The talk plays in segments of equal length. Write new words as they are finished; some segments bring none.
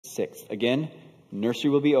6th. Again, nursery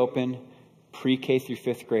will be open, pre-K through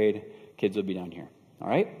 5th grade. Kids will be down here. All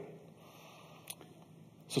right?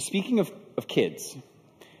 So speaking of kids,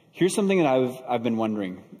 here's something that I've been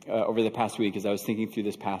wondering over the past week as I was thinking through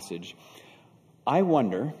this passage. I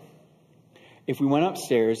wonder if we went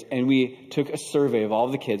upstairs and we took a survey of all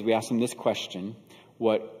of the kids, we asked them this question,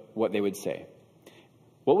 what they would say.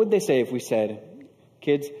 What would they say if we said,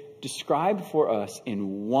 kids, describe for us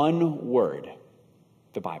in one word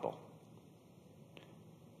the Bible?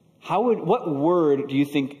 What word do you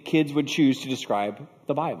think kids would choose to describe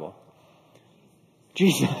the Bible?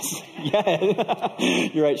 Jesus. Yeah.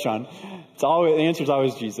 You're right, Sean. The answer is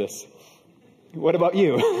always Jesus. What about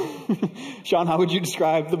you? Sean, how would you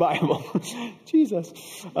describe the Bible? Jesus.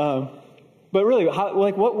 But really,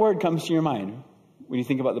 what word comes to your mind when you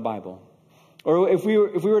think about the Bible? Or if we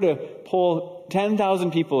were to poll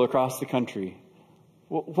 10,000 people across the country,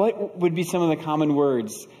 what would be some of the common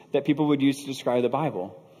words that people would use to describe the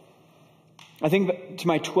Bible? I think to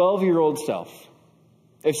my 12-year-old self,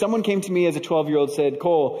 if someone came to me as a 12-year-old and said,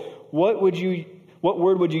 Cole, what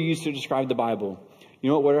word would you use to describe the Bible? You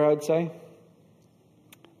know what word I would say?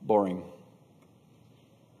 Boring.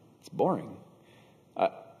 It's boring.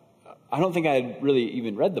 I don't think I had really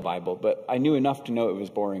even read the Bible, but I knew enough to know it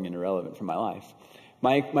was boring and irrelevant for my life.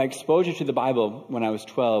 My exposure to the Bible when I was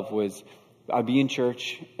 12 was I'd be in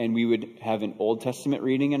church and we would have an Old Testament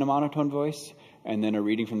reading in a monotone voice, and then a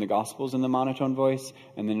reading from the Gospels in the monotone voice,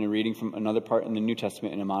 and then a reading from another part in the New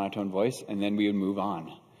Testament in a monotone voice, and then we would move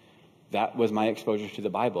on. That was my exposure to the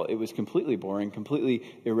Bible. It was completely boring, completely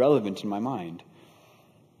irrelevant in my mind.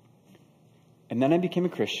 And then I became a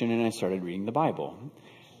Christian and I started reading the Bible.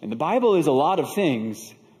 And the Bible is a lot of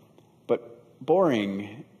things, but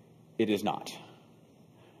boring it is not.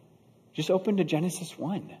 Just open to Genesis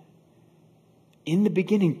 1. In the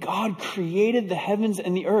beginning, God created the heavens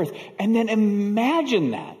and the earth. And then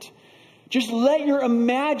imagine that. Just let your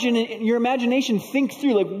imagination think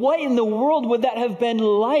through, what in the world would that have been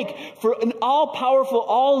like for an all-powerful,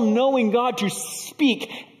 all-knowing God to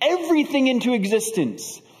speak everything into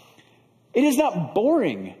existence? It is not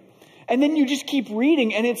boring. And then you just keep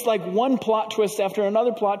reading, and it's like one plot twist after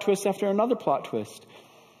another plot twist after another plot twist.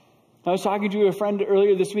 I was talking to a friend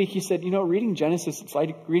earlier this week. He said, reading Genesis, it's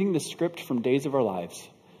like reading the script from Days of Our Lives.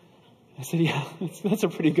 I said, yeah, that's a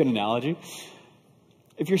pretty good analogy.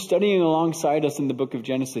 If you're studying alongside us in the book of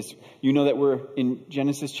Genesis, you know that we're in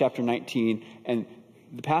Genesis chapter 19, and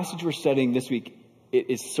the passage we're studying this week, it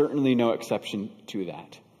is certainly no exception to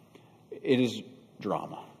that. It is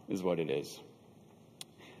drama, is what it is.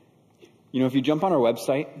 If you jump on our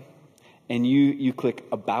website and you click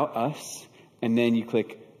About Us, and then you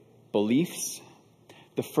click Beliefs,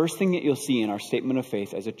 the first thing that you'll see in our statement of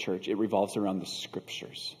faith as a church, it revolves around the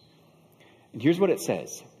scriptures. And here's what it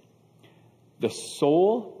says. The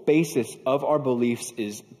sole basis of our beliefs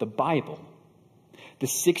is the Bible. The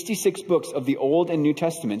 66 books of the Old and New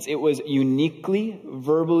Testaments, it was uniquely,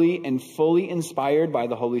 verbally, and fully inspired by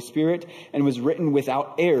the Holy Spirit and was written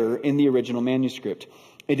without error in the original manuscript.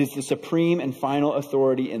 It is the supreme and final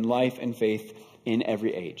authority in life and faith in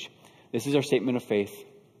every age. This is our statement of faith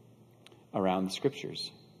around the scriptures.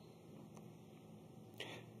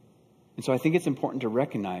 And so I think it's important to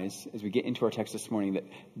recognize as we get into our text this morning that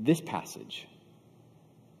this passage,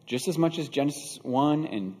 just as much as Genesis 1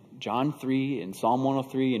 and John 3 and Psalm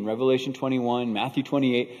 103 and Revelation 21, Matthew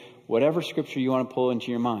 28, whatever scripture you want to pull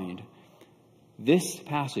into your mind, this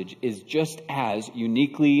passage is just as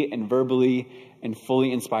uniquely and verbally and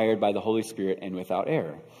fully inspired by the Holy Spirit and without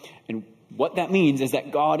error. And what that means is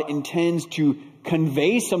that God intends to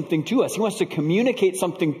convey something to us. He wants to communicate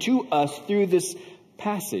something to us through this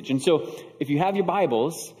passage. And so if you have your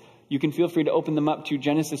Bibles, you can feel free to open them up to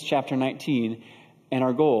Genesis chapter 19. And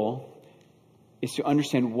our goal is to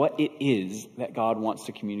understand what it is that God wants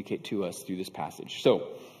to communicate to us through this passage. So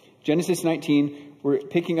Genesis 19, we're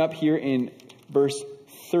picking up here in verse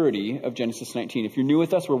 30 of Genesis 19. If you're new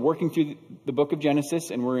with us, we're working through the book of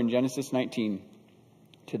Genesis, and we're in Genesis 19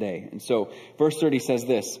 today. And so verse 30 says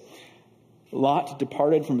this: Lot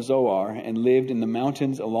departed from Zoar and lived in the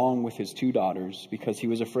mountains along with his 2 daughters because he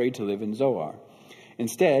was afraid to live in Zoar.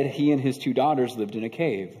 Instead, he and his 2 daughters lived in a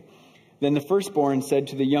cave. Then the firstborn said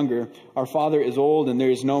to the younger, Our father is old, and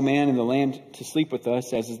there is no man in the land to sleep with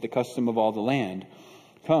us, as is the custom of all the land.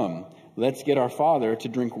 Come, let's get our father to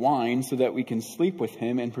drink wine so that we can sleep with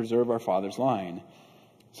him and preserve our father's line.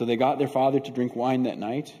 So they got their father to drink wine that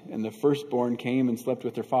night, and the firstborn came and slept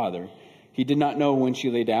with her father. He did not know when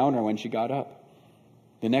she lay down or when she got up.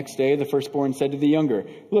 The next day, the firstborn said to the younger,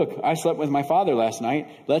 "Look, I slept with my father last night.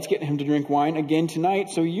 Let's get him to drink wine again tonight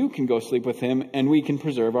so you can go sleep with him and we can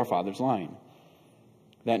preserve our father's line."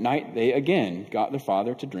 That night, they again got their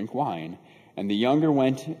father to drink wine, and the younger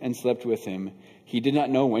went and slept with him. He did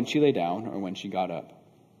not know when she lay down or when she got up.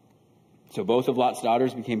 So both of Lot's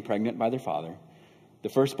daughters became pregnant by their father. The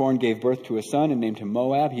firstborn gave birth to a son and named him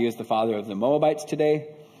Moab. He is the father of the Moabites today.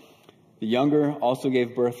 The younger also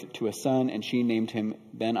gave birth to a son, and she named him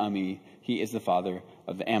Ben-Ami. He is the father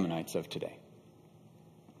of the Ammonites of today.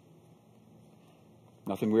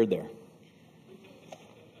 Nothing weird there.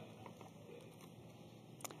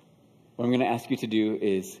 What I'm going to ask you to do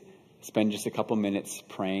is spend just a couple minutes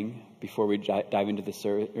praying before we dive into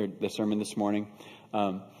the sermon this morning.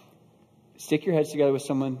 Stick your heads together with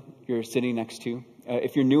someone you're sitting next to.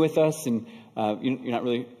 If you're new with us and you're not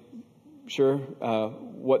really sure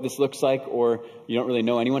what this looks like, or you don't really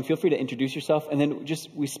know anyone, feel free to introduce yourself. And then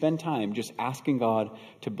we spend time just asking God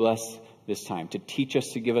to bless this time, to teach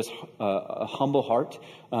us, to give us a humble heart.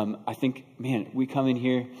 I think, we come in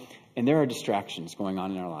here and there are distractions going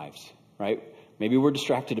on in our lives, right? Maybe we're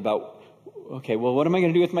distracted about, okay, well, what am I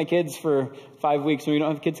going to do with my kids for 5 weeks when we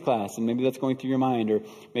don't have kids class? And maybe that's going through your mind. Or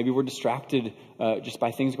maybe we're distracted just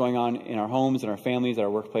by things going on in our homes, in our families, at our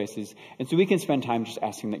workplaces. And so we can spend time just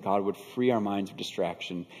asking that God would free our minds of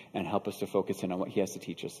distraction and help us to focus in on what he has to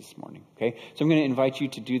teach us this morning. Okay? So I'm going to invite you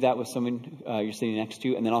to do that with someone you're sitting next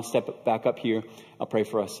to. And then I'll step back up here. I'll pray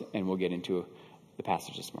for us and we'll get into the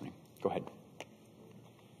passage this morning. Go ahead.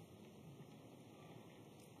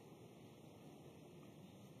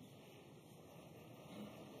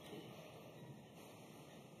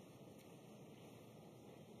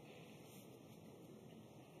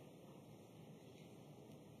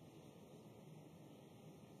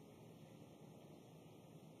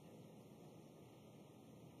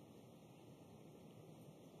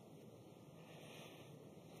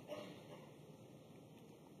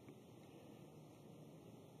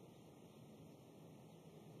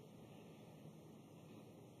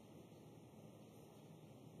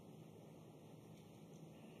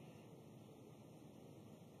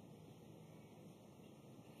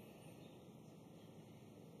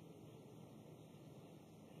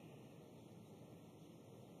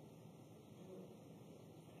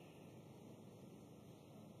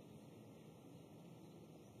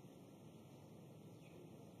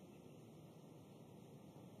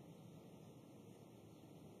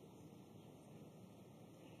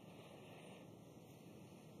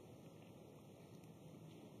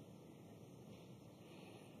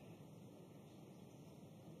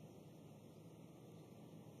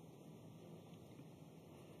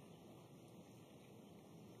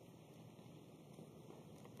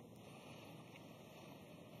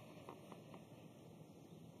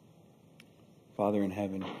 Father in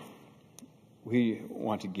heaven, we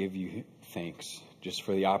want to give you thanks just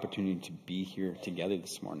for the opportunity to be here together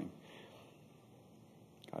this morning.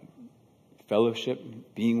 God, fellowship,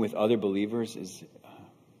 being with other believers is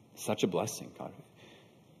such a blessing, God.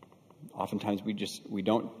 Oftentimes we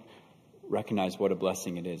don't recognize what a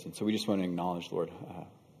blessing it is. And so we just want to acknowledge, Lord,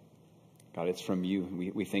 God, it's from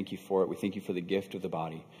you. We thank you for it. We thank you for the gift of the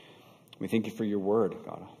body. We thank you for your word,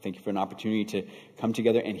 God. Thank you for an opportunity to come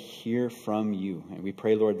together and hear from you. And we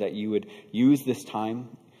pray, Lord, that you would use this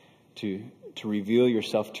time to reveal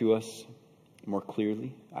yourself to us more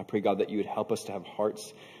clearly. I pray, God, that you would help us to have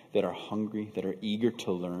hearts that are hungry, that are eager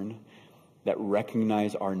to learn, that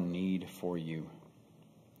recognize our need for you.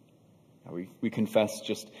 We confess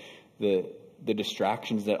just the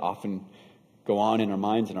distractions that often go on in our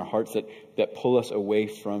minds and our hearts that pull us away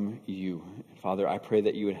from you. Father, I pray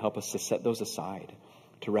that you would help us to set those aside,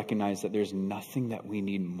 to recognize that there's nothing that we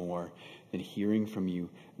need more than hearing from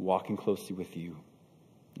you, walking closely with you,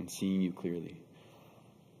 and seeing you clearly.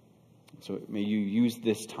 So may you use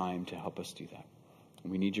this time to help us do that.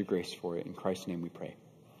 And we need your grace for it. In Christ's name we pray.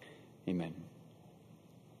 Amen.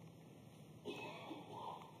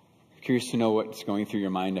 Curious to know what's going through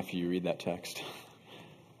your mind after you read that text.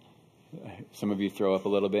 Some of you throw up a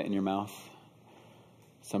little bit in your mouth.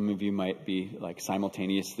 Some of you might be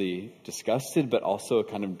simultaneously disgusted, but also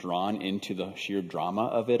kind of drawn into the sheer drama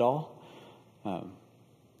of it all.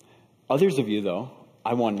 Others of you, though,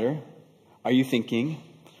 I wonder, are you thinking,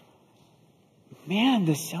 man,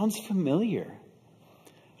 this sounds familiar?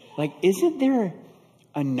 Isn't there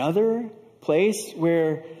another place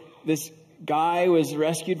where this guy was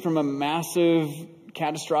rescued from a massive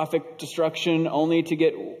catastrophic destruction only to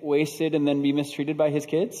get wasted and then be mistreated by his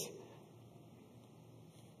kids?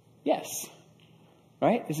 Yes.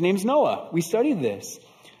 Right? His name's Noah. We studied this.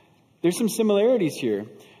 There's some similarities here.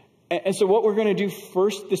 And so what we're going to do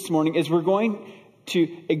first this morning is we're going to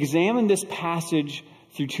examine this passage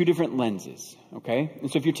through two different lenses, okay? And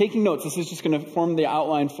so if you're taking notes, this is just going to form the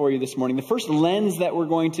outline for you this morning. The first lens that we're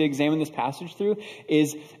going to examine this passage through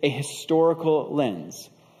is a historical lens.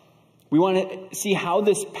 We want to see how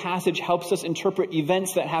this passage helps us interpret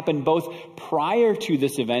events that happened both prior to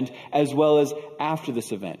this event as well as after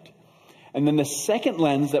this event. And then the second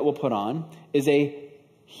lens that we'll put on is a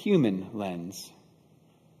human lens.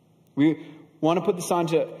 We want to put this on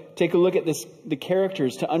to take a look at the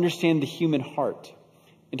characters, to understand the human heart,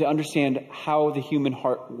 and to understand how the human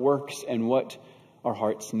heart works and what our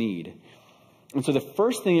hearts need. And so the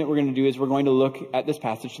first thing that we're going to do is we're going to look at this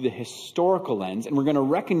passage through the historical lens, and we're going to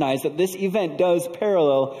recognize that this event does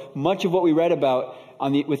parallel much of what we read about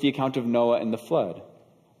with the account of Noah and the flood.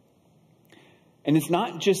 And it's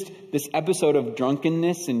not just this episode of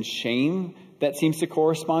drunkenness and shame that seems to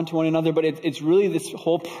correspond to one another, but it's really this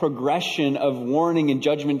whole progression of warning and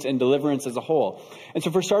judgment and deliverance as a whole. And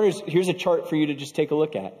so for starters, here's a chart for you to just take a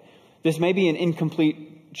look at. This may be an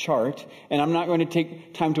incomplete chart, and I'm not going to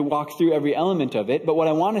take time to walk through every element of it, but what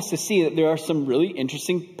I want us to see that there are some really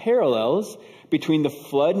interesting parallels between the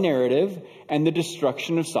flood narrative and the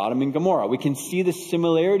destruction of Sodom and Gomorrah. We can see the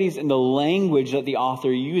similarities in the language that the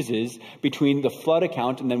author uses between the flood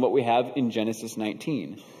account and then what we have in Genesis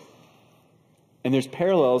 19. And there's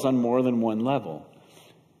parallels on more than one level.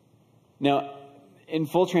 Now, in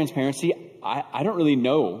full transparency, I don't really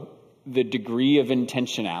know the degree of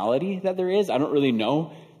intentionality that there is. I don't really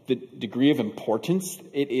know the degree of importance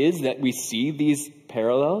it is that we see these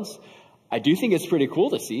parallels. I do think it's pretty cool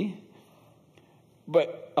to see.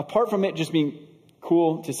 But apart from it just being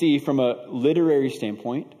cool to see from a literary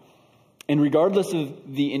standpoint, and regardless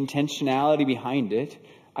of the intentionality behind it,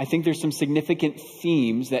 I think there's some significant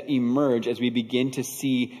themes that emerge as we begin to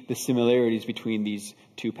see the similarities between these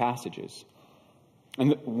two passages.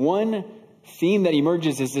 And one theme that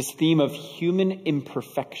emerges is this theme of human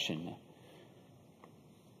imperfection.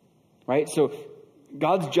 Right? So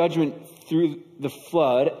God's judgment through the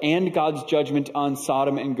flood and God's judgment on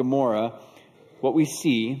Sodom and Gomorrah, what we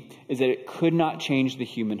see is that it could not change the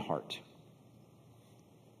human heart.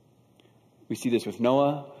 We see this with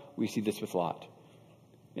Noah. We see this with Lot.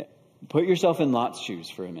 Put yourself in Lot's shoes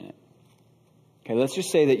for a minute. Okay, let's just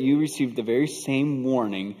say that you received the very same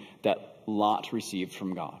warning that Lot received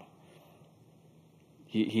from God.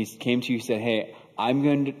 He came to you and said, hey, I'm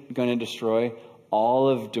going to destroy all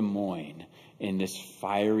of Des Moines in this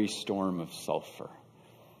fiery storm of sulfur.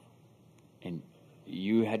 And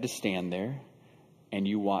you had to stand there and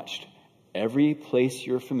you watched every place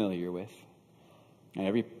you're familiar with and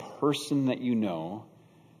every person that you know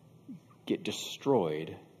get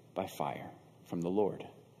destroyed by fire from the Lord.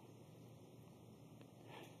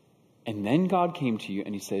 And then God came to you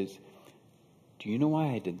and he says, do you know why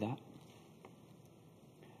I did that?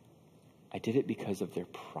 I did it because of their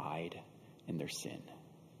pride and their sin.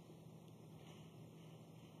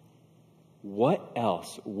 What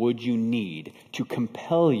else would you need to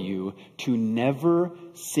compel you to never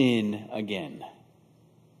sin again?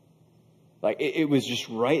 Like it was just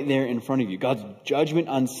right there in front of you. God's judgment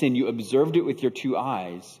on sin. You observed it with your two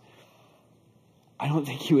eyes. I don't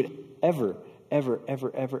think you would ever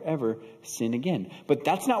sin again. But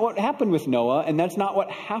that's not what happened with Noah, and that's not what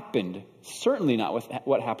happened. Certainly not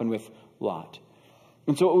what happened with Lot.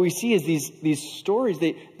 And so what we see is these stories,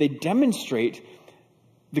 they demonstrate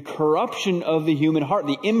the corruption of the human heart,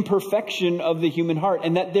 the imperfection of the human heart,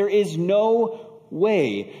 and that there is no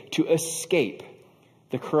way to escape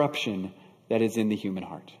the corruption that is in the human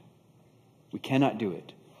heart. We cannot do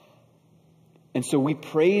it. And so we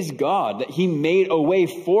praise God that he made a way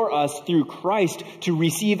for us through Christ to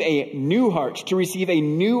receive a new heart, to receive a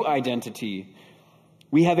new identity.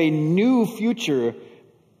 We have a new future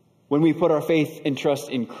when we put our faith and trust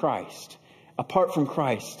in Christ. Apart from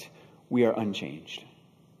Christ, we are unchanged.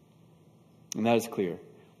 And that is clear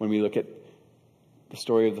when we look at the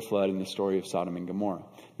story of the flood and the story of Sodom and Gomorrah.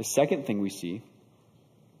 The second thing we see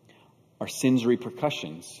are sin's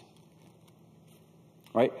repercussions.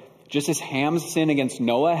 Right? Just as Ham's sin against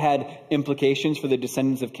Noah had implications for the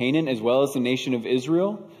descendants of Canaan as well as the nation of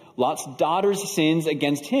Israel, Lot's daughter's sins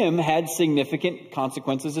against him had significant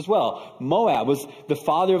consequences as well. Moab was the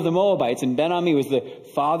father of the Moabites, and Ben-Ami was the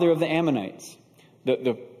father of the Ammonites,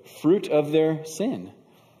 the fruit of their sin.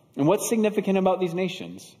 And what's significant about these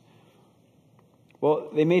nations?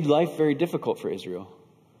 Well, they made life very difficult for Israel.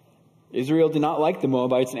 Israel did not like the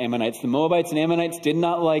Moabites and Ammonites. The Moabites and Ammonites did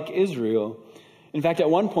not like Israel. In fact, at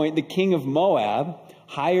one point, the king of Moab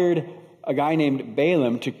hired a guy named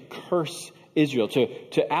Balaam to curse Israel,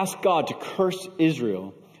 to ask God to curse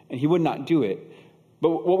Israel. and he would not do it.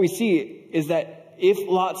 But what we see is that if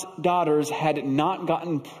Lot's daughters had not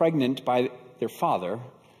gotten pregnant by their father,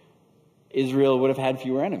 Israel would have had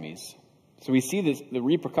fewer enemies. So we see the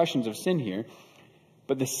repercussions of sin here.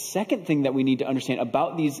 But the second thing that we need to understand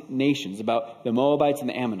about these nations, about the Moabites and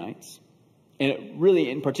the Ammonites, and really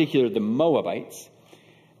in particular the Moabites,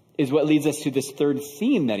 is what leads us to this third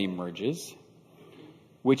theme that emerges,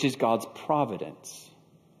 which is God's providence.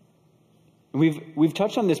 And we've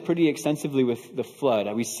touched on this pretty extensively with the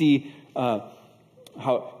flood. We see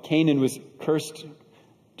how Canaan was cursed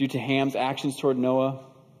due to Ham's actions toward Noah.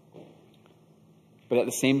 But at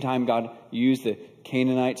the same time, God used the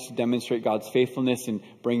Canaanites to demonstrate God's faithfulness in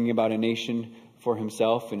bringing about a nation for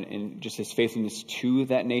himself and just his faithfulness to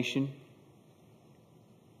that nation.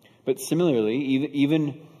 But similarly,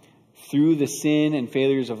 even through the sin and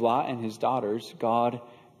failures of Lot and his daughters, God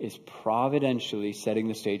is providentially setting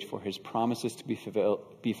the stage for his promises to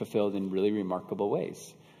be fulfilled in really remarkable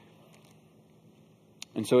ways.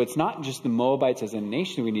 And so it's not just the Moabites as a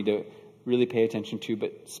nation we need to really pay attention to,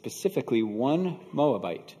 but specifically one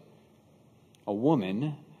Moabite, a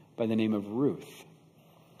woman by the name of Ruth.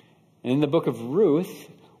 And in the book of Ruth,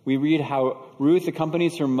 we read how Ruth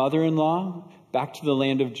accompanies her mother-in-law back to the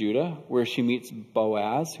land of Judah, where she meets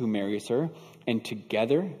Boaz, who marries her, and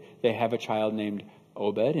together they have a child named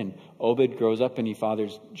Obed, and Obed grows up and he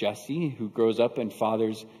fathers Jesse, who grows up and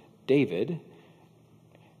fathers David.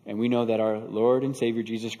 And we know that our Lord and Savior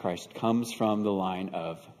Jesus Christ comes from the line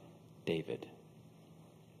of David.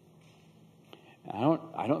 I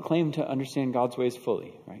don't claim to understand God's ways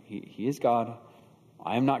fully, right? He is God.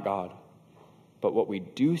 I am not God. But what we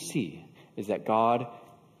do see is that God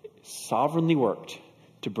sovereignly worked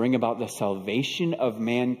to bring about the salvation of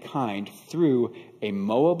mankind through a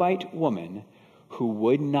Moabite woman who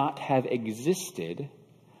would not have existed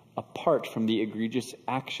apart from the egregious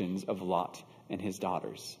actions of Lot and his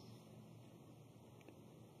daughters.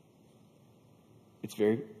 It's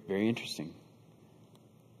very, very interesting.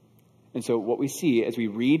 And so what we see as we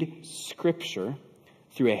read Scripture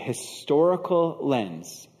through a historical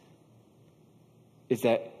lens is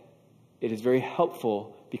that it is very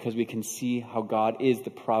helpful because we can see how God is the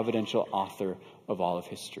providential author of all of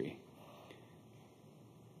history.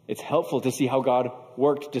 It's helpful to see how God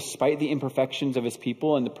worked despite the imperfections of his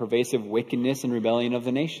people and the pervasive wickedness and rebellion of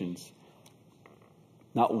the nations.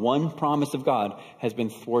 Not one promise of God has been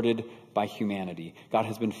thwarted by humanity. God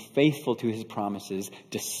has been faithful to his promises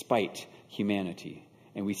despite humanity.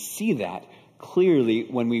 And we see that clearly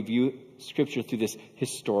when we view Scripture through this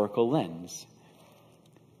historical lens.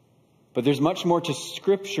 But there's much more to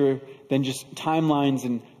Scripture than just timelines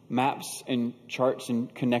and maps and charts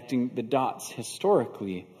and connecting the dots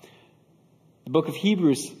historically. The book of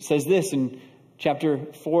Hebrews says this in chapter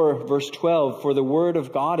 4, verse 12, "For the word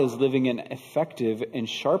of God is living and effective and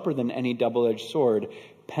sharper than any double-edged sword,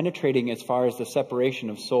 penetrating as far as the separation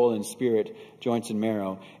of soul and spirit, joints and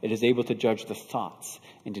marrow. It is able to judge the thoughts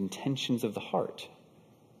and intentions of the heart."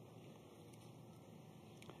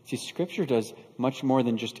 See, Scripture does much more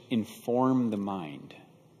than just inform the mind.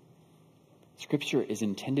 Scripture is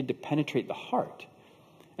intended to penetrate the heart.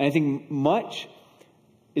 And I think much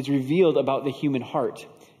is revealed about the human heart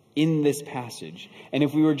in this passage. And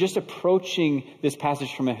if we were just approaching this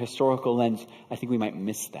passage from a historical lens, I think we might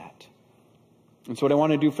miss that. And so what I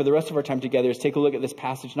want to do for the rest of our time together is take a look at this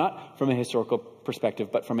passage, not from a historical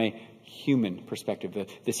perspective, but from a human perspective,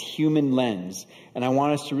 this human lens. And I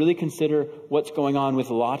want us to really consider what's going on with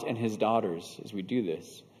Lot and his daughters as we do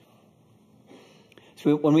this.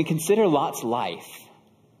 So when we consider Lot's life,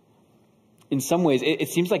 in some ways, it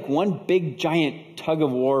seems like one big giant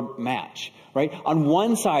tug-of-war match, right? On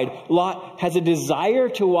one side, Lot has a desire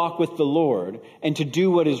to walk with the Lord and to do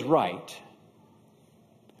what is right.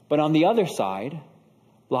 But on the other side,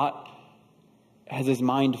 Lot has his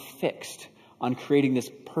mind fixed on creating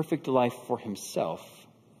this perfect life for himself.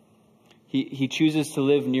 He chooses to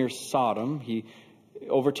live near Sodom. He,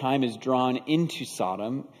 over time, is drawn into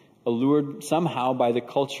Sodom, allured somehow by the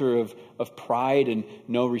culture of pride and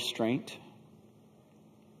no restraint.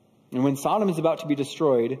 And when Sodom is about to be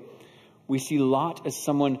destroyed, we see Lot as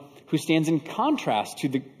someone who stands in contrast to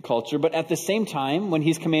the culture, but at the same time, when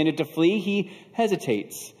he's commanded to flee, he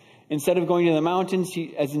hesitates. Instead of going to the mountains,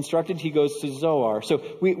 as instructed, he goes to Zoar. So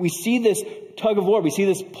we see this tug of war, we see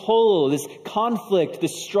this pull, this conflict,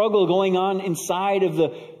 this struggle going on inside of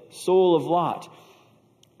the soul of Lot.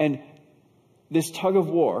 And this tug of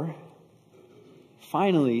war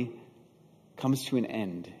finally comes to an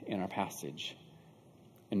end in our passage.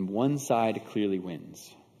 And one side clearly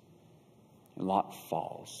wins. And Lot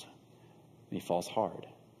falls. And he falls hard.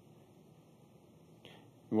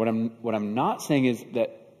 What I'm not saying is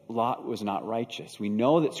that Lot was not righteous. We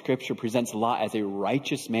know that Scripture presents Lot as a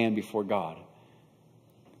righteous man before God.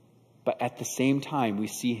 But at the same time, we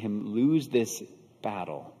see him lose this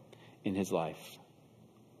battle in his life.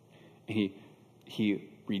 And he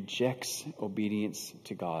rejects obedience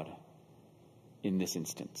to God in this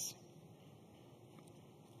instance.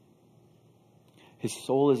 His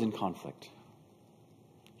soul is in conflict.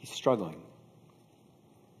 He's struggling.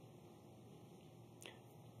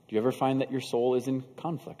 Do you ever find that your soul is in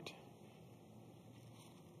conflict?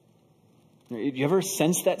 Do you ever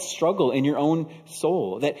sense that struggle in your own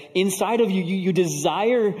soul? That inside of you, you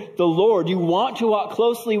desire the Lord. You want to walk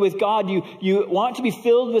closely with God. You want to be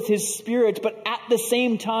filled with His Spirit. But at the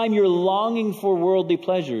same time, you're longing for worldly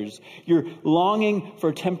pleasures. You're longing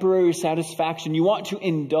for temporary satisfaction. You want to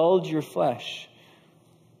indulge your flesh.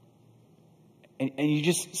 And you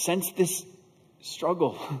just sense this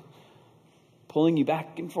struggle pulling you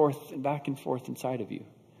back and forth inside of you.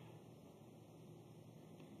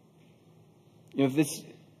 You know, if this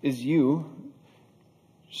is you,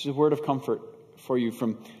 just a word of comfort for you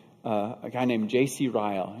from a guy named J.C.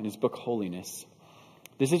 Ryle in his book Holiness.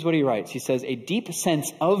 This is what he writes. He says, a deep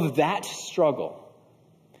sense of that struggle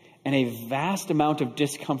and a vast amount of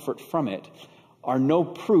discomfort from it are no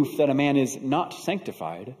proof that a man is not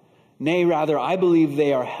sanctified. Nay, rather, I believe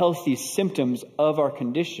they are healthy symptoms of our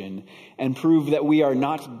condition and prove that we are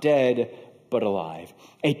not dead but alive.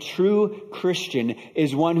 A true Christian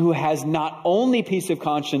is one who has not only peace of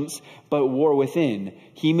conscience, but war within.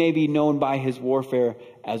 He may be known by his warfare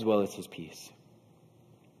as well as his peace.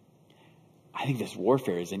 I think this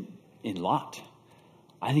warfare is in Lot.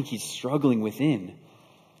 I think he's struggling within.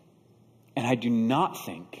 And I do not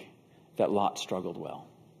think that Lot struggled well.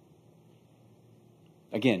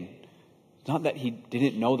 Again, it's not that he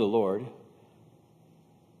didn't know the Lord.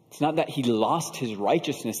 It's not that he lost his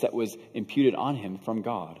righteousness that was imputed on him from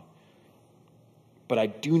God. But I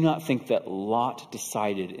do not think that Lot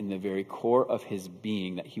decided in the very core of his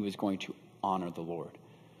being that he was going to honor the Lord.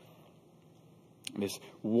 This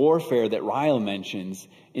warfare that Ryle mentions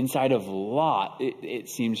inside of Lot, it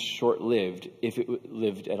seems short-lived, if it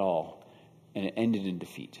lived at all. And it ended in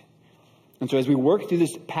defeat. And so as we work through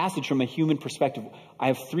this passage from a human perspective, I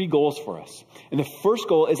have 3 goals for us. And the first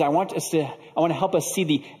goal is I want to help us see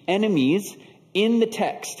the enemies in the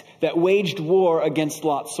text that waged war against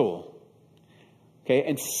Lot's soul. Okay,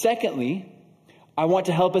 and secondly, I want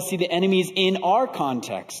to help us see the enemies in our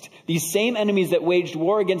context. These same enemies that waged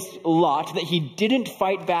war against Lot, that he didn't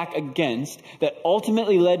fight back against, that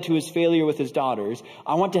ultimately led to his failure with his daughters.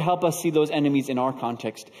 I want to help us see those enemies in our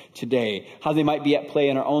context today, how they might be at play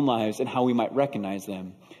in our own lives and how we might recognize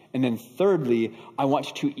them. And then thirdly, I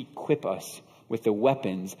want to equip us with the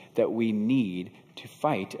weapons that we need to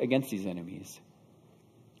fight against these enemies.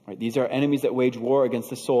 Right? These are enemies that wage war against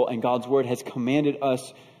the soul, and God's word has commanded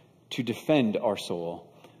us to defend our soul.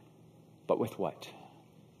 But with what?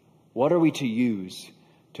 What are we to use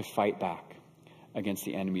to fight back against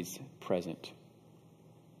the enemies present?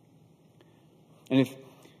 And if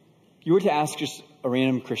you were to ask just a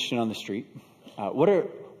random Christian on the street, what are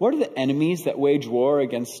the enemies that wage war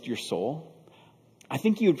against your soul? I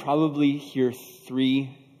think you would probably hear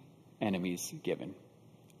 3 enemies given.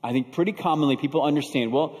 I think pretty commonly people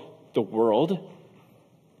understand, well, the world,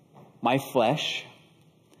 my flesh,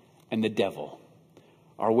 and the devil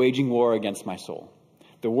are waging war against my soul.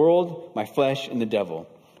 The world, my flesh, and the devil.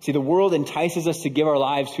 See, the world entices us to give our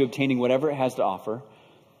lives to obtaining whatever it has to offer.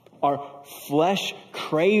 Our flesh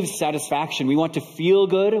craves satisfaction. We want to feel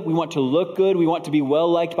good. We want to look good. We want to be well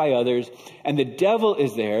liked by others. And the devil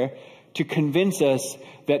is there to convince us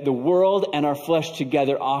that the world and our flesh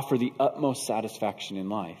together offer the utmost satisfaction in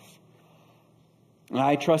life. And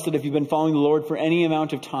I trust that if you've been following the Lord for any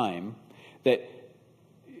amount of time, that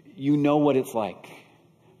you know what it's like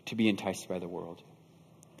to be enticed by the world.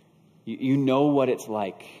 You know what it's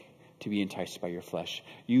like to be enticed by your flesh.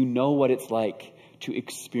 You know what it's like to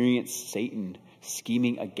experience Satan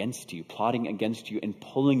scheming against you, plotting against you, and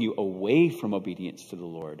pulling you away from obedience to the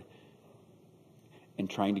Lord and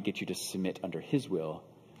trying to get you to submit under his will,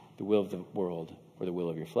 the will of the world, or the will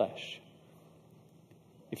of your flesh.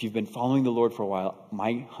 If you've been following the Lord for a while,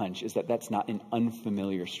 my hunch is that that's not an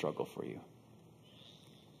unfamiliar struggle for you.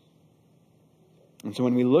 And so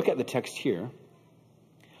when we look at the text here,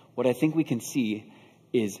 what I think we can see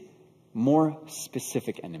is more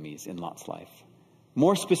specific enemies in Lot's life.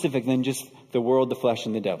 More specific than just the world, the flesh,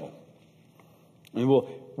 and the devil. And we'll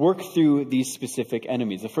work through these specific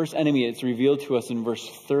enemies. The first enemy is revealed to us in verse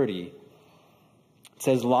 30. It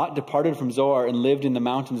says, Lot departed from Zoar and lived in the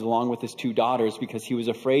mountains along with his 2 daughters because he was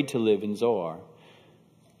afraid to live in Zoar.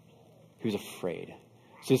 He was afraid.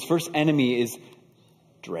 So his first enemy is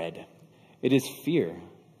dread. It is fear.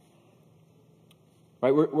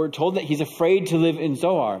 Right? We're told that he's afraid to live in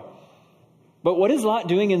Zoar. But what is Lot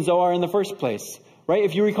doing in Zoar in the first place? Right?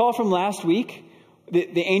 If you recall from last week,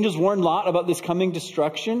 the angels warned Lot about this coming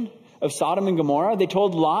destruction of Sodom and Gomorrah. They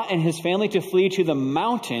told Lot and his family to flee to the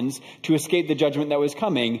mountains to escape the judgment that was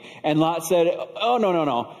coming. And Lot said, oh,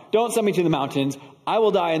 no. Don't send me to the mountains. I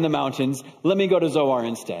will die in the mountains. Let me go to Zoar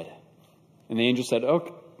instead. And the angel said,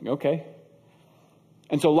 okay.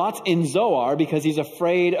 And so Lot's in Zoar because he's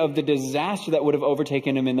afraid of the disaster that would have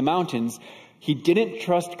overtaken him in the mountains. He didn't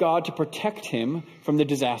trust God to protect him from the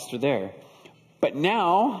disaster there. But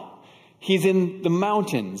now he's in the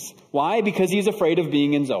mountains. Why? Because he's afraid of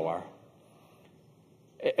being in Zoar.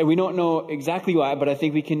 And we don't know exactly why, but I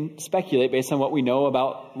think we can speculate based on what we know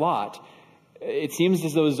about Lot. It seems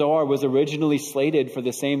as though Zoar was originally slated for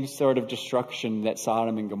the same sort of destruction that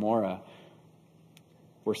Sodom and Gomorrah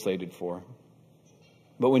were slated for.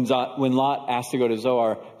 But when Lot asked to go to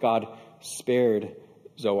Zoar, God spared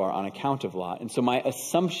Zoar on account of Lot. And so my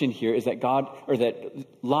assumption here is that that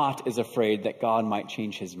Lot is afraid that God might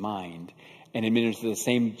change his mind and administer the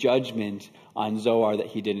same judgment on Zoar that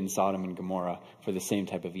he did in Sodom and Gomorrah for the same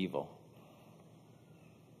type of evil.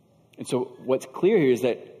 And so what's clear here is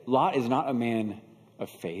that Lot is not a man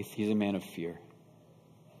of faith. He's a man of fear.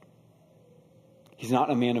 He's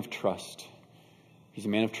not a man of trust. He's a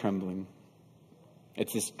man of trembling.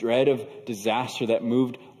 It's this dread of disaster that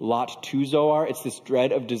moved Lot to Zoar. It's this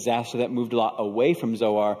dread of disaster that moved Lot away from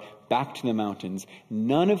Zoar back to the mountains.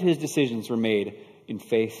 None of his decisions were made in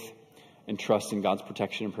faith and trust in God's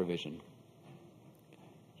protection and provision.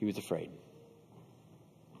 He was afraid.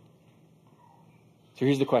 So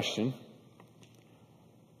here's the question.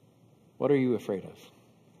 What are you afraid of?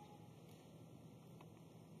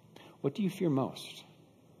 What do you fear most?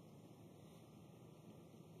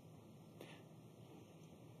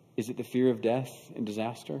 Is it the fear of death and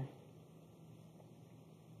disaster?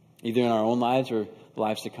 Either in our own lives or the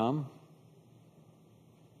lives to come?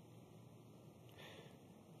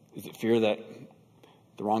 Is it fear that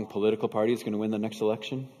the wrong political party is going to win the next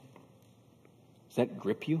election? Does that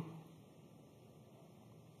grip you?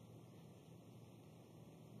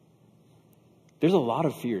 There's a lot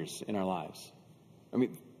of fears in our lives. I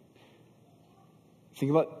mean,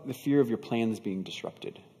 think about the fear of your plans being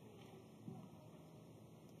disrupted.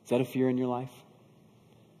 Is that a fear in your life?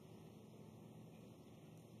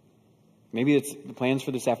 Maybe it's the plans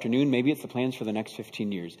for this afternoon. Maybe it's the plans for the next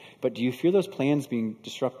 15 years. But do you fear those plans being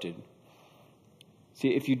disrupted? See,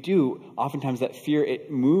 if you do, oftentimes that fear, it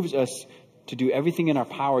moves us to do everything in our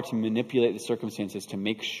power to manipulate the circumstances to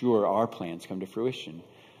make sure our plans come to fruition.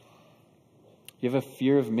 You have a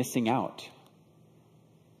fear of missing out.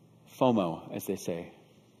 FOMO, as they say.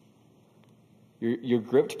 You're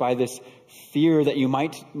gripped by this fear that you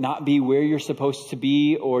might not be where you're supposed to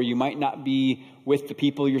be, or you might not be with the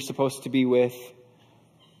people you're supposed to be with.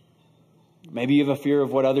 Maybe you have a fear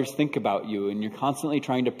of what others think about you, and you're constantly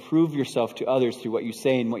trying to prove yourself to others through what you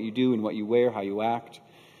say and what you do and what you wear, how you act.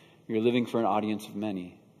 You're living for an audience of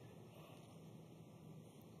many.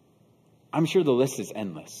 I'm sure the list is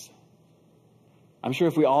endless. I'm sure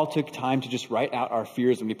if we all took time to just write out our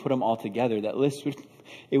fears and we put them all together, that list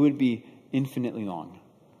would be infinitely long.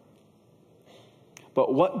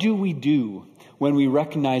 But what do we do when we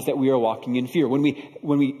recognize that we are walking in fear? When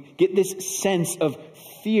we get this sense of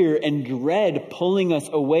fear and dread pulling us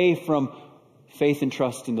away from faith and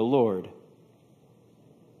trust in the Lord?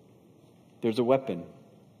 There's a weapon.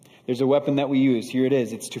 There's a weapon that we use. Here it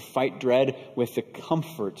is. It's to fight dread with the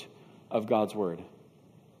comfort of God's word.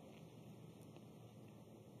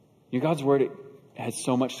 You know, God's word, it has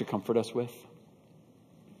so much to comfort us with.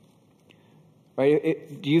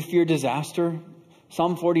 Right? Do you fear disaster?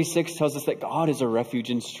 Psalm 46 tells us that God is a refuge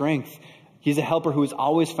and strength. He's a helper who is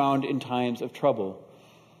always found in times of trouble.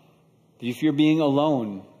 Do you fear being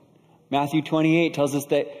alone? Matthew 28 tells us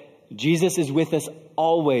that Jesus is with us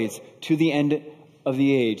always to the end of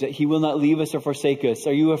the age, that he will not leave us or forsake us.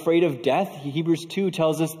 Are you afraid of death? Hebrews 2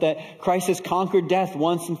 tells us that Christ has conquered death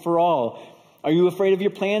once and for all. Are you afraid of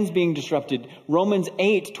your plans being disrupted? Romans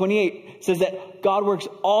 8:28 says that God works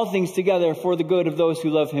all things together for the good of those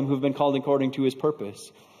who love him, who've been called according to his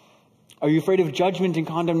purpose. Are you afraid of judgment and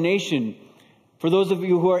condemnation? For those of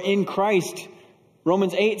you who are in Christ,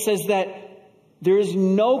 Romans 8 says that there is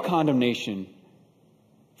no condemnation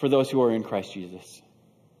for those who are in Christ Jesus.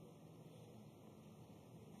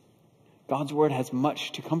 God's word has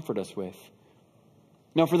much to comfort us with.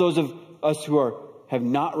 Now, for those of us who have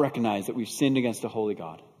not recognized that we've sinned against a holy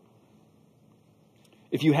God,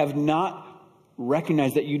 if you have not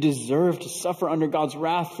recognize that you deserve to suffer under God's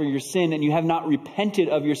wrath for your sin, and you have not repented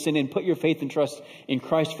of your sin and put your faith and trust in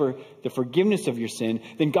Christ for the forgiveness of your sin,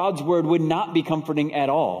 then God's word would not be comforting at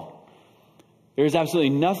all. There is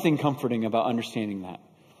absolutely nothing comforting about understanding that.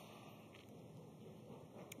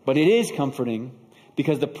 But it is comforting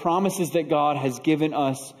because the promises that God has given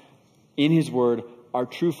us in his word are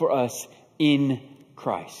true for us in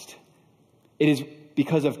Christ. It is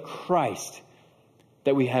because of Christ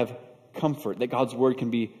that we have comfort, that God's word can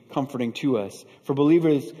be comforting to us. For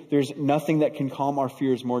believers, there's nothing that can calm our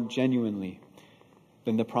fears more genuinely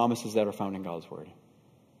than the promises that are found in God's word.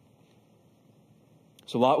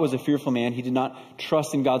 So Lot was a fearful man. He did not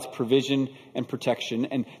trust in God's provision and protection.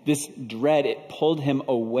 And this dread, it pulled him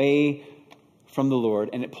away from the Lord,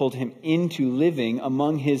 and it pulled him into living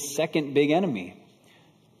among his second big enemy,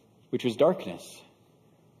 which was darkness.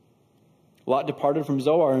 Lot departed from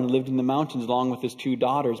Zoar and lived in the mountains along with his 2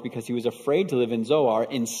 daughters because he was afraid to live in Zoar.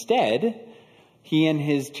 Instead, he and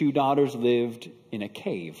his 2 daughters lived in a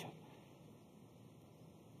cave,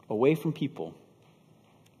 away from people,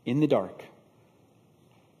 in the dark.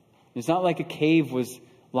 It's not like a cave was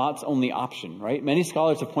Lot's only option, right? Many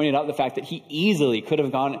scholars have pointed out the fact that he easily could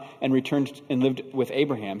have gone and returned and lived with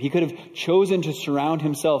Abraham. He could have chosen to surround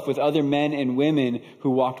himself with other men and women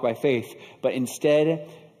who walked by faith. But instead,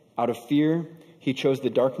 out of fear, he chose the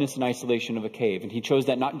darkness and isolation of a cave. And he chose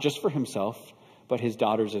that not just for himself, but his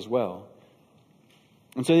daughters as well.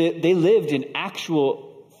 And so they lived in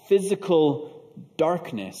actual physical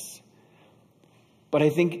darkness. But I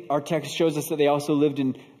think our text shows us that they also lived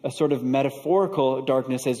in a sort of metaphorical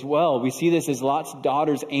darkness as well. We see this as Lot's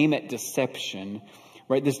daughters aim at deception,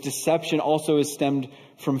 right? This deception also is stemmed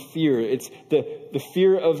from fear. It's the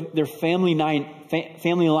fear of their family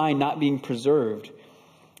line not being preserved.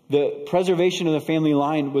 The preservation of the family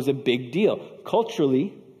line was a big deal.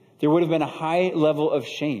 Culturally, there would have been a high level of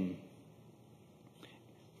shame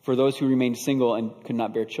for those who remained single and could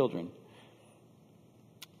not bear children.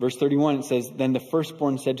 Verse 31, it says, "Then the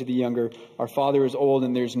firstborn said to the younger, 'Our father is old,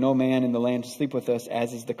 and there's no man in the land to sleep with us,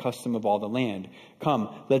 as is the custom of all the land. Come,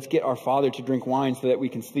 let's get our father to drink wine so that we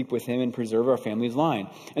can sleep with him and preserve our family's line.'"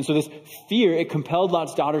 And so this fear, it compelled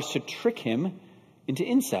Lot's daughters to trick him into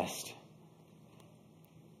incest.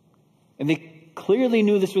 And they clearly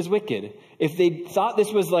knew this was wicked. If they thought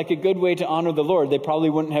this was like a good way to honor the Lord, they probably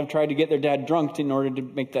wouldn't have tried to get their dad drunk in order to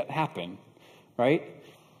make that happen, right?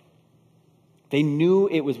 They knew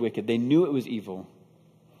it was wicked. They knew it was evil.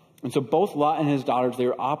 And so both Lot and his daughters, they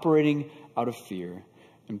were operating out of fear.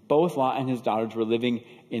 And both Lot and his daughters were living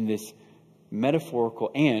in this metaphorical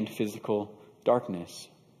and physical darkness.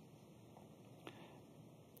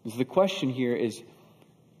 So the question here is,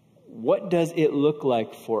 what does it look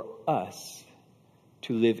like for us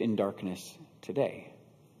to live in darkness today?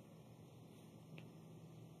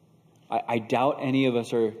 I doubt any of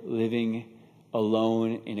us are living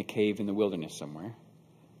alone in a cave in the wilderness somewhere.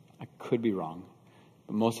 I could be wrong,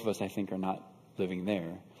 but most of us, I think, are not living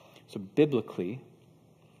there. So biblically,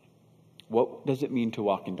 what does it mean to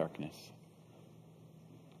walk in darkness?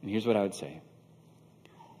 And here's what I would say.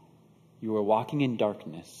 You are walking in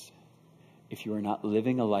darkness if you are not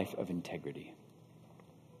living a life of integrity.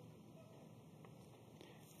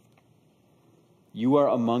 You are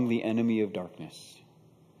among the enemy of darkness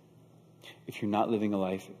if you're not living a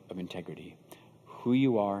life of integrity. Who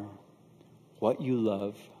you are, what you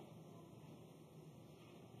love,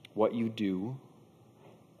 what you do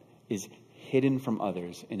is hidden from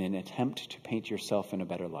others in an attempt to paint yourself in a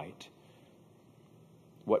better light.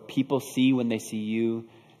 What people see when they see you,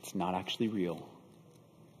 it's not actually real.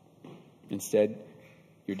 Instead,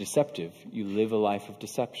 you're deceptive. You live a life of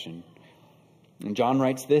deception. And John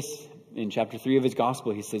writes this in chapter 3 of his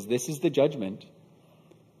gospel. He says, "This is the judgment.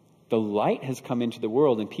 The light has come into the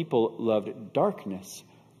world, and people loved darkness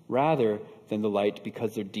rather than the light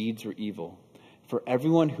because their deeds were evil. For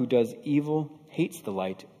everyone who does evil hates the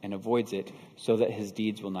light and avoids it, so that his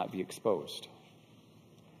deeds will not be exposed."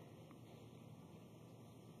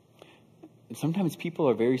 And sometimes people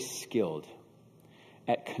are very skilled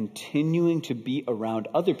at continuing to be around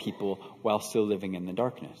other people while still living in the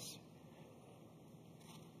darkness.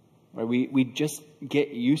 Right? We just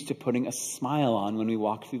get used to putting a smile on when we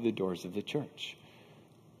walk through the doors of the church.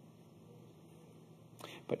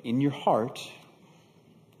 But in your heart,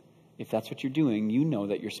 if that's what you're doing, you know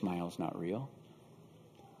that your smile is not real.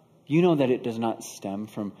 You know that it does not stem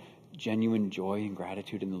from genuine joy and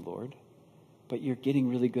gratitude in the Lord. But you're getting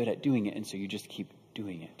really good at doing it, and so you just keep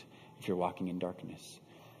doing it if you're walking in darkness.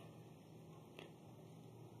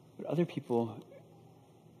 But other people,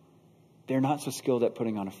 they're not so skilled at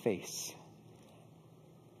putting on a face.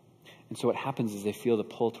 And so what happens is they feel the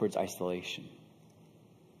pull towards isolation.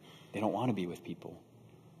 They don't want to be with people.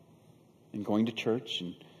 And going to church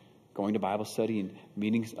and going to Bible study and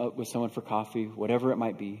meeting up with someone for coffee, whatever it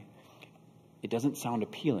might be, it doesn't sound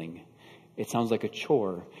appealing. It sounds like a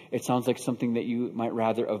chore. It sounds like something that you might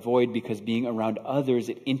rather avoid because being around others,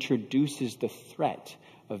 it introduces the threat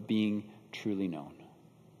of being truly known.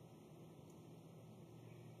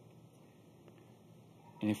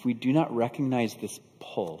 And if we do not recognize this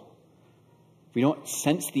pull, we don't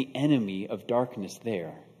sense the enemy of darkness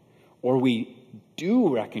there, or we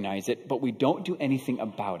do recognize it, but we don't do anything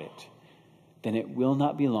about it, then it will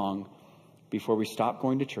not be long before we stop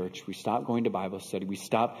going to church, we stop going to Bible study, we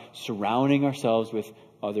stop surrounding ourselves with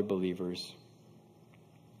other believers.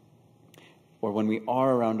 Or when we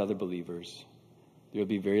are around other believers, there will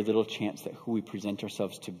be very little chance that who we present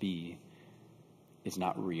ourselves to be is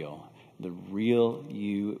not real. The real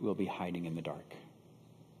you will be hiding in the dark.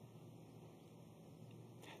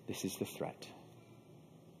 This is the threat.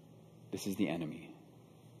 This is the enemy.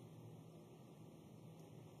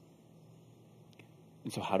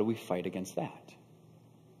 And so how do we fight against that?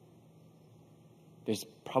 There's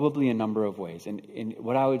probably a number of ways. And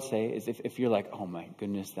what I would say is if you're like, oh my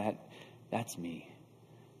goodness, that's me.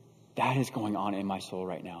 That is going on in my soul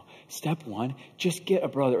right now. Step one, just get a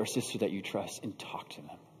brother or sister that you trust and talk to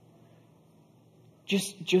them.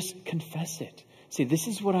 Just confess it. Say, this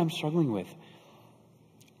is what I'm struggling with.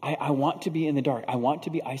 I want to be in the dark. I want to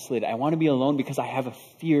be isolated. I want to be alone because I have a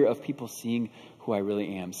fear of people seeing who I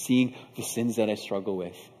really am, seeing the sins that I struggle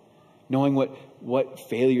with, knowing what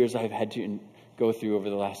failures I've had to go through over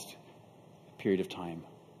the last period of time.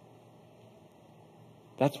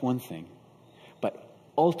 That's one thing. But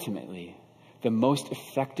ultimately, the most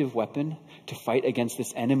effective weapon to fight against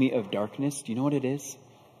this enemy of darkness, do you know what it is?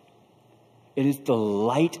 It is the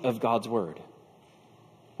light of God's word.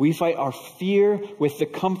 We fight our fear with the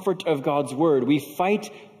comfort of God's word. We fight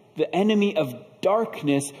the enemy of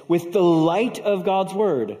darkness with the light of God's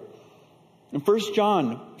word. In 1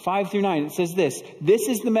 John 5-9, it says this: "This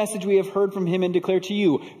is the message we have heard from him and declare to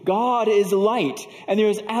you. God is light, and there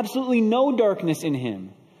is absolutely no darkness in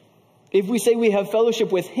him. If we say we have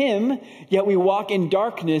fellowship with him, yet we walk in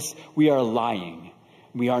darkness, we are lying.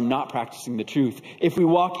 We are not practicing the truth. If we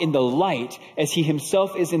walk in the light, as he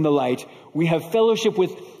himself is in the light, we have fellowship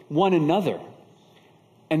with one another.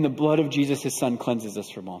 And the blood of Jesus, his son, cleanses us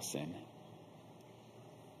from all sin."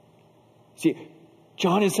 See,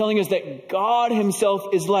 John is telling us that God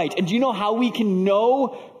himself is light. And do you know how we can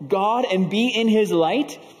know God and be in his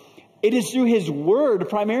light? It is through his word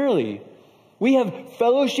primarily. We have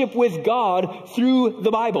fellowship with God through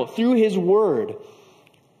the Bible, through his word.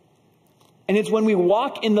 And it's when we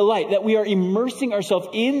walk in the light that we are immersing ourselves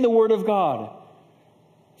in the word of God,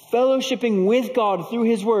 fellowshipping with God through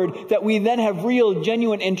his word, that we then have real,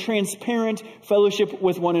 genuine, and transparent fellowship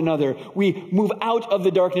with one another. We move out of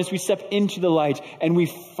the darkness, we step into the light, and we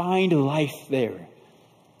find life there.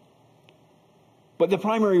 But the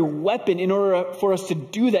primary weapon in order for us to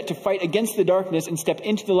do that, to fight against the darkness and step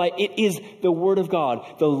into the light, it is the word of God,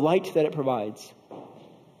 the light that it provides.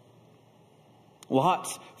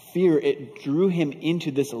 Lot's fear, it drew him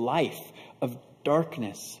into this life of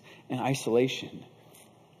darkness and isolation.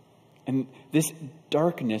 And this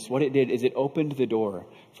darkness, what it did is it opened the door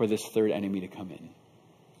for this third enemy to come in.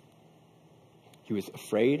 He was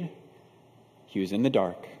afraid. He was in the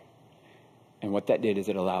dark. And what that did is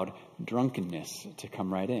it allowed drunkenness to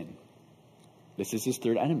come right in. This is his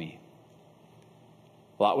third enemy.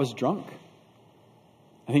 Lot was drunk.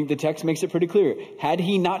 I think the text makes it pretty clear. Had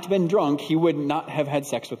he not been drunk, he would not have had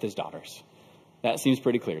sex with his daughters. That seems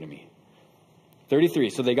pretty clear to me.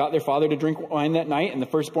 33, so they got their father to drink wine that night, and the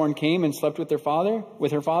firstborn came and slept with her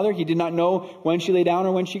father. He did not know when she lay down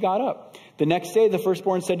or when she got up. The next day, the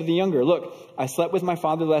firstborn said to the younger, "Look, I slept with my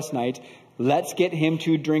father last night. Let's get him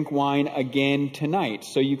to drink wine again tonight,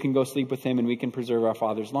 so you can go sleep with him and we can preserve our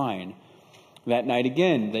father's line." That night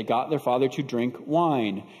again, they got their father to drink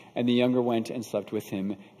wine, and the younger went and slept with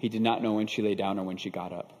him. He did not know when she lay down or when she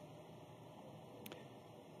got up.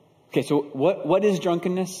 Okay, so what is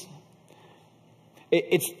drunkenness?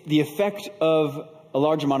 It's the effect of a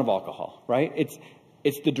large amount of alcohol, right?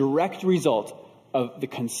 It's the direct result of the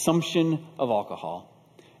consumption of alcohol.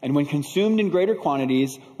 And when consumed in greater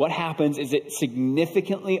quantities, what happens is it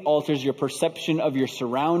significantly alters your perception of your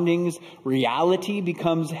surroundings. Reality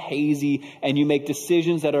becomes hazy, and you make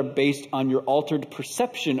decisions that are based on your altered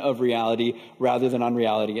perception of reality rather than on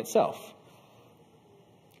reality itself.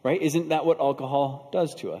 Right? Isn't that what alcohol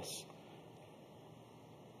does to us?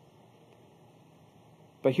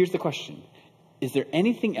 But here's the question. Is there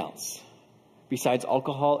anything else besides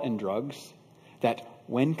alcohol and drugs that,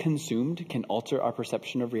 when consumed, can alter our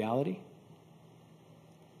perception of reality?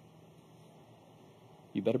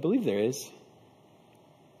 You better believe there is.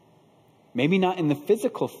 Maybe not in the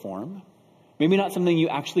physical form, maybe not something you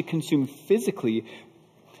actually consume physically,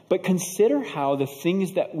 but consider how the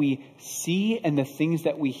things that we see and the things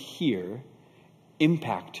that we hear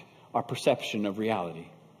impact our perception of reality.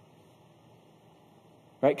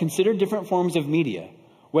 Right? Consider different forms of media,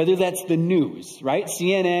 whether that's the news, right?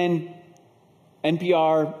 CNN,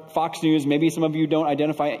 NPR, Fox News. Maybe some of you don't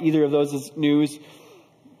identify either of those as news.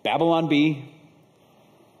 Babylon Bee,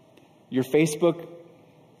 your Facebook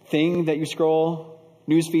thing that you scroll,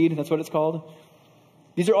 news feed, that's what it's called.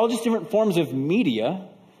 These are all just different forms of media.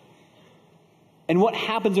 And what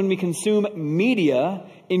happens when we consume media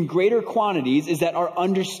in greater quantities is that our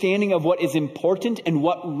understanding of what is important and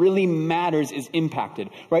what really matters is impacted,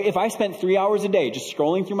 right? If I spent 3 hours a day just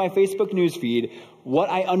scrolling through my Facebook news feed, what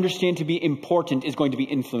I understand to be important is going to be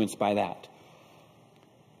influenced by that.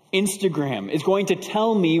 Instagram is going to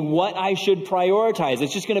tell me what I should prioritize.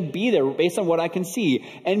 It's just going to be there based on what I can see.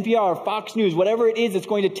 NPR, Fox News, whatever it is, it's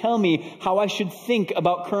going to tell me how I should think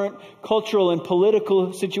about current cultural and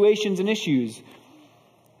political situations and issues.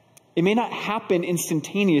 It may not happen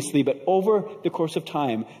instantaneously, but over the course of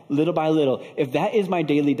time, little by little, if that is my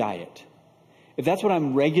daily diet, if that's what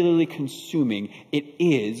I'm regularly consuming, it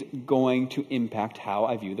is going to impact how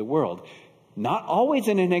I view the world. Not always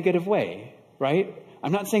in a negative way, right?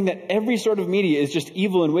 I'm not saying that every sort of media is just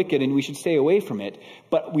evil and wicked and we should stay away from it,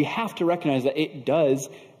 but we have to recognize that it does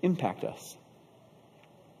impact us.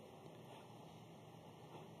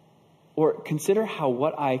 Or consider how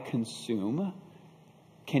what I consume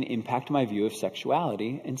can impact my view of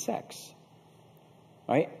sexuality and sex.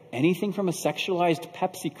 Right? Anything from a sexualized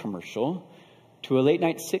Pepsi commercial to a late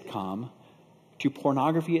night sitcom to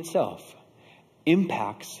pornography itself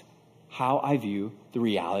impacts how I view the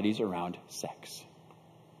realities around sex.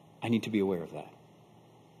 I need to be aware of that.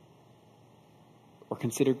 Or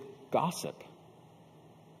consider gossip.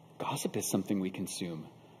 Gossip is something we consume.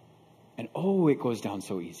 And it goes down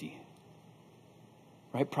so easy.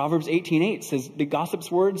 Right? Proverbs 18:8 says the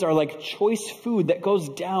gossip's words are like choice food that goes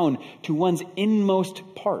down to one's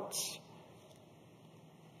inmost parts.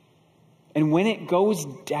 And when it goes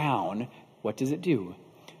down, what does it do?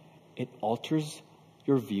 It alters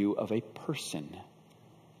your view of a person.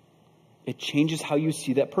 It changes how you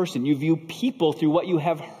see that person. You view people through what you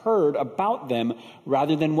have heard about them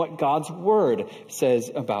rather than what God's word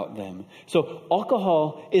says about them. So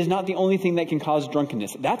alcohol is not the only thing that can cause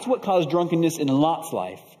drunkenness. That's what caused drunkenness in Lot's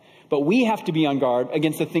life. But we have to be on guard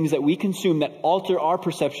against the things that we consume that alter our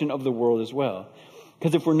perception of the world as well.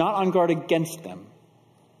 Because if we're not on guard against them,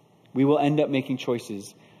 we will end up making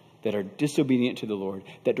choices that are disobedient to the Lord,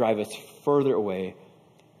 that drive us further away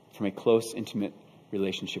from a close, intimate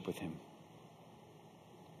relationship with Him.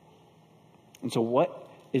 And so what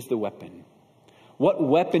is the weapon? What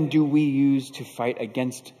weapon do we use to fight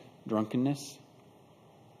against drunkenness?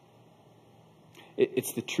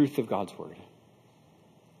 It's the truth of God's word.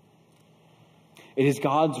 It is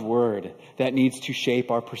God's word that needs to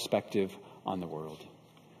shape our perspective on the world.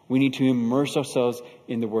 We need to immerse ourselves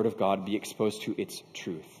in the word of God, be exposed to its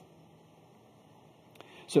truth.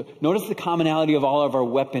 So notice the commonality of all of our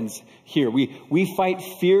weapons here. We fight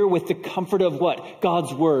fear with the comfort of what?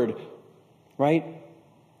 God's word. Right?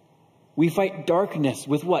 We fight darkness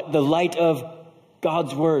with what? The light of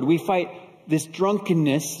God's word. We fight this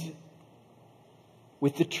drunkenness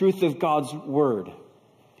with the truth of God's word.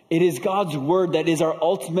 It is God's word that is our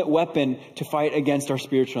ultimate weapon to fight against our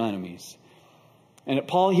spiritual enemies. And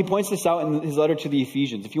Paul, he points this out in his letter to the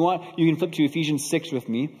Ephesians. If you want, you can flip to Ephesians 6 with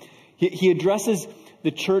me. He addresses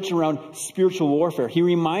the church around spiritual warfare. He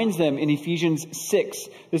reminds them in Ephesians 6.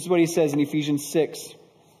 This is what he says in Ephesians 6.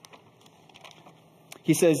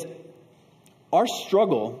 He says, our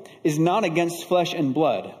struggle is not against flesh and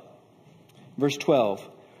blood, verse 12,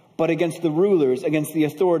 but against the rulers, against the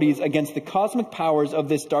authorities, against the cosmic powers of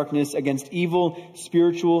this darkness, against evil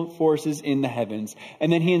spiritual forces in the heavens.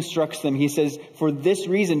 And then he instructs them. He says, for this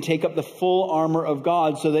reason, take up the full armor of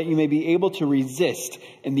God so that you may be able to resist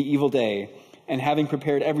in the evil day. And having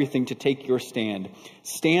prepared everything to take your stand.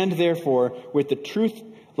 Stand therefore with the truth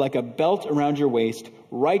like a belt around your waist,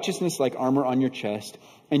 righteousness like armor on your chest,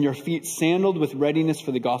 and your feet sandaled with readiness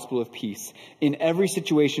for the gospel of peace. In every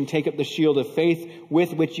situation, take up the shield of faith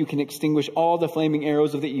with which you can extinguish all the flaming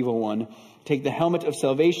arrows of the evil one. Take the helmet of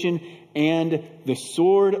salvation and the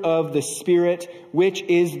sword of the Spirit, which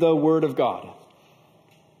is the word of God.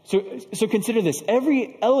 So consider this.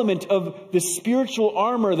 Every element of the spiritual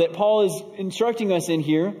armor that Paul is instructing us in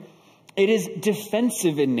here It is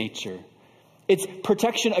defensive in nature. It's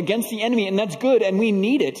protection against the enemy, and that's good, and we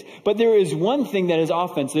need it. But there is one thing that is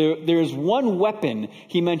offense. There is one weapon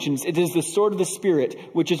he mentions. It is the sword of the Spirit,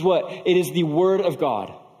 which is what? It is the Word of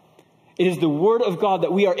God. It is the Word of God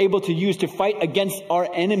that we are able to use to fight against our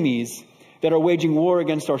enemies that are waging war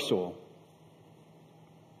against our soul.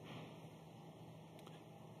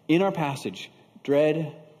 In our passage,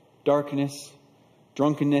 dread, darkness,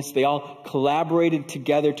 drunkenness, they all collaborated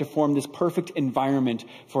together to form this perfect environment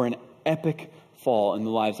for an epic fall in the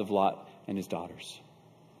lives of Lot and his daughters.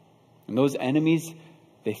 And those enemies,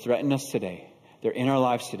 they threaten us today. They're in our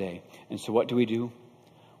lives today. And so what do?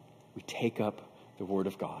 We take up the Word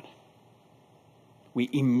of God. We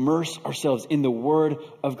immerse ourselves in the Word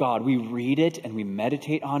of God. We read it and we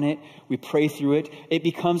meditate on it. We pray through it. It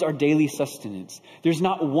becomes our daily sustenance. There's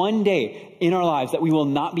not one day in our lives that we will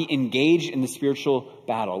not be engaged in the spiritual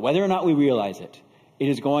battle, whether or not we realize it. It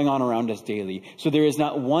is going on around us daily. So there is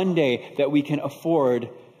not one day that we can afford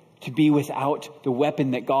to be without the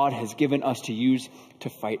weapon that God has given us to use to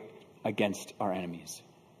fight against our enemies.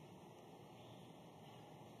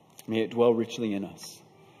 May it dwell richly in us.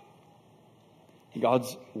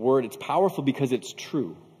 God's word, it's powerful because it's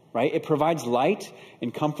true, right? It provides light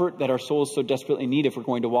and comfort that our souls so desperately need if we're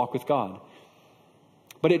going to walk with God.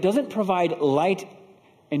 But it doesn't provide light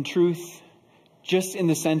and truth just in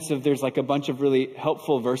the sense of there's like a bunch of really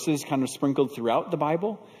helpful verses kind of sprinkled throughout the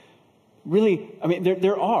Bible. Really, I mean,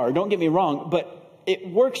 there are, don't get me wrong, but it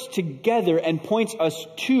works together and points us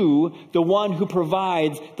to the one who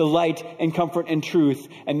provides the light and comfort and truth,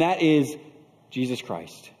 and that is Jesus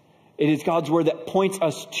Christ. It is God's word that points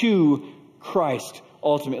us to Christ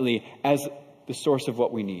ultimately as the source of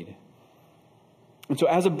what we need. And so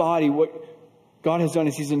as a body, what God has done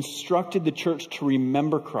is he's instructed the church to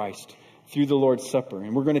remember Christ through the Lord's Supper.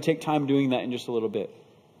 And we're going to take time doing that in just a little bit.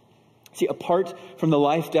 See, apart from the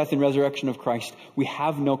life, death, and resurrection of Christ, we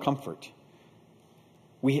have no comfort.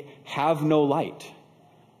 We have no light.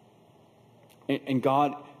 And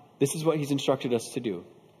God, this is what he's instructed us to do.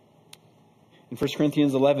 In 1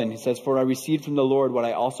 Corinthians 11, he says, "For I received from the Lord what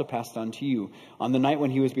I also passed on to you. On the night when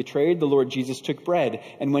he was betrayed, the Lord Jesus took bread,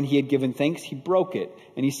 and when he had given thanks, he broke it.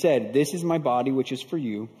 And he said, 'This is my body, which is for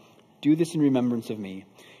you. Do this in remembrance of me.'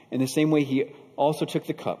 In the same way, he also took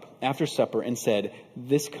the cup after supper and said,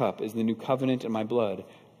 'This cup is the new covenant in my blood.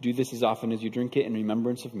 Do this as often as you drink it in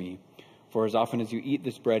remembrance of me. For as often as you eat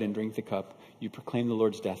this bread and drink the cup, you proclaim the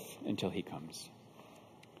Lord's death until he comes.'"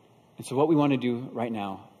 And so what we want to do right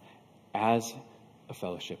now, as a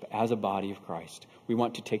fellowship, as a body of Christ, we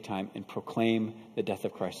want to take time and proclaim the death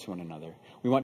of Christ to one another. We want